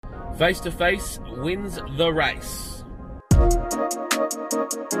Face to face wins the race.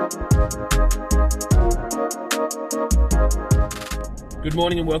 Good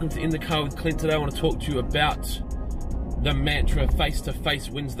morning and welcome to In the Car with Clint. Today I want to talk to you about the mantra face to face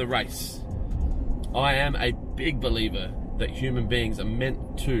wins the race. I am a big believer that human beings are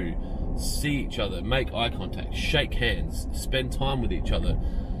meant to see each other, make eye contact, shake hands, spend time with each other,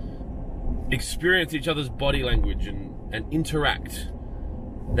 experience each other's body language and interact.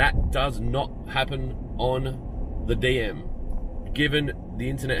 That does not happen on the DM. Given the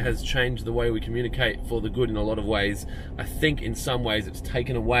internet has changed the way we communicate for the good in a lot of ways, I think in some ways it's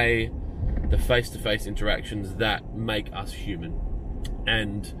taken away the face-to-face interactions that make us human.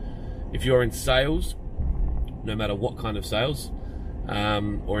 And if you're in sales, no matter what kind of sales,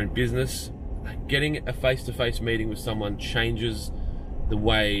 or in business, getting a face-to-face meeting with someone changes the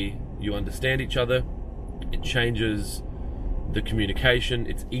way you understand each other. It changes the communication.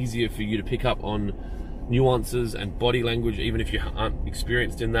 It's easier for you to pick up on nuances and body language, even if you aren't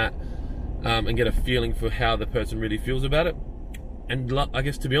experienced in that, and get a feeling for how the person really feels about it. And I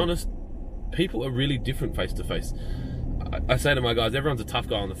guess, to be honest, people are really different face-to-face. I say to my guys, everyone's a tough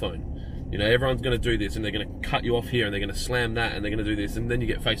guy on the phone. You know, everyone's going to do this and they're going to cut you off here and they're going to slam that and they're going to do this, and then you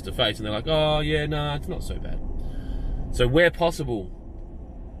get face to face and they're like, oh yeah, nah, it's not so bad. So where possible,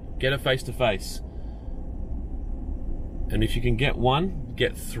 get a face to face. And if you can get one,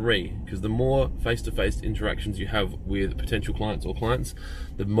 get three, because the more face to face interactions you have with potential clients or clients,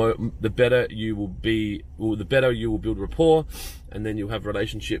 the better you will be, or the better you will build rapport, and then you'll have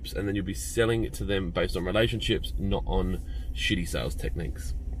relationships, and then you'll be selling it to them based on relationships, not on shitty sales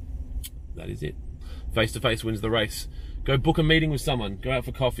techniques. That is it. Face to face wins the race. Go book a meeting with someone. Go out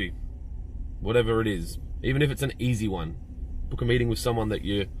for coffee. Whatever it is. Even if it's an easy one. Book a meeting with someone that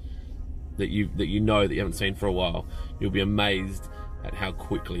you know that you haven't seen for a while. You'll be amazed at how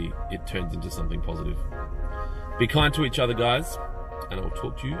quickly it turns into something positive. Be kind to each other, guys, and I'll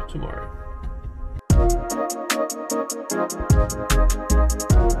talk to you tomorrow.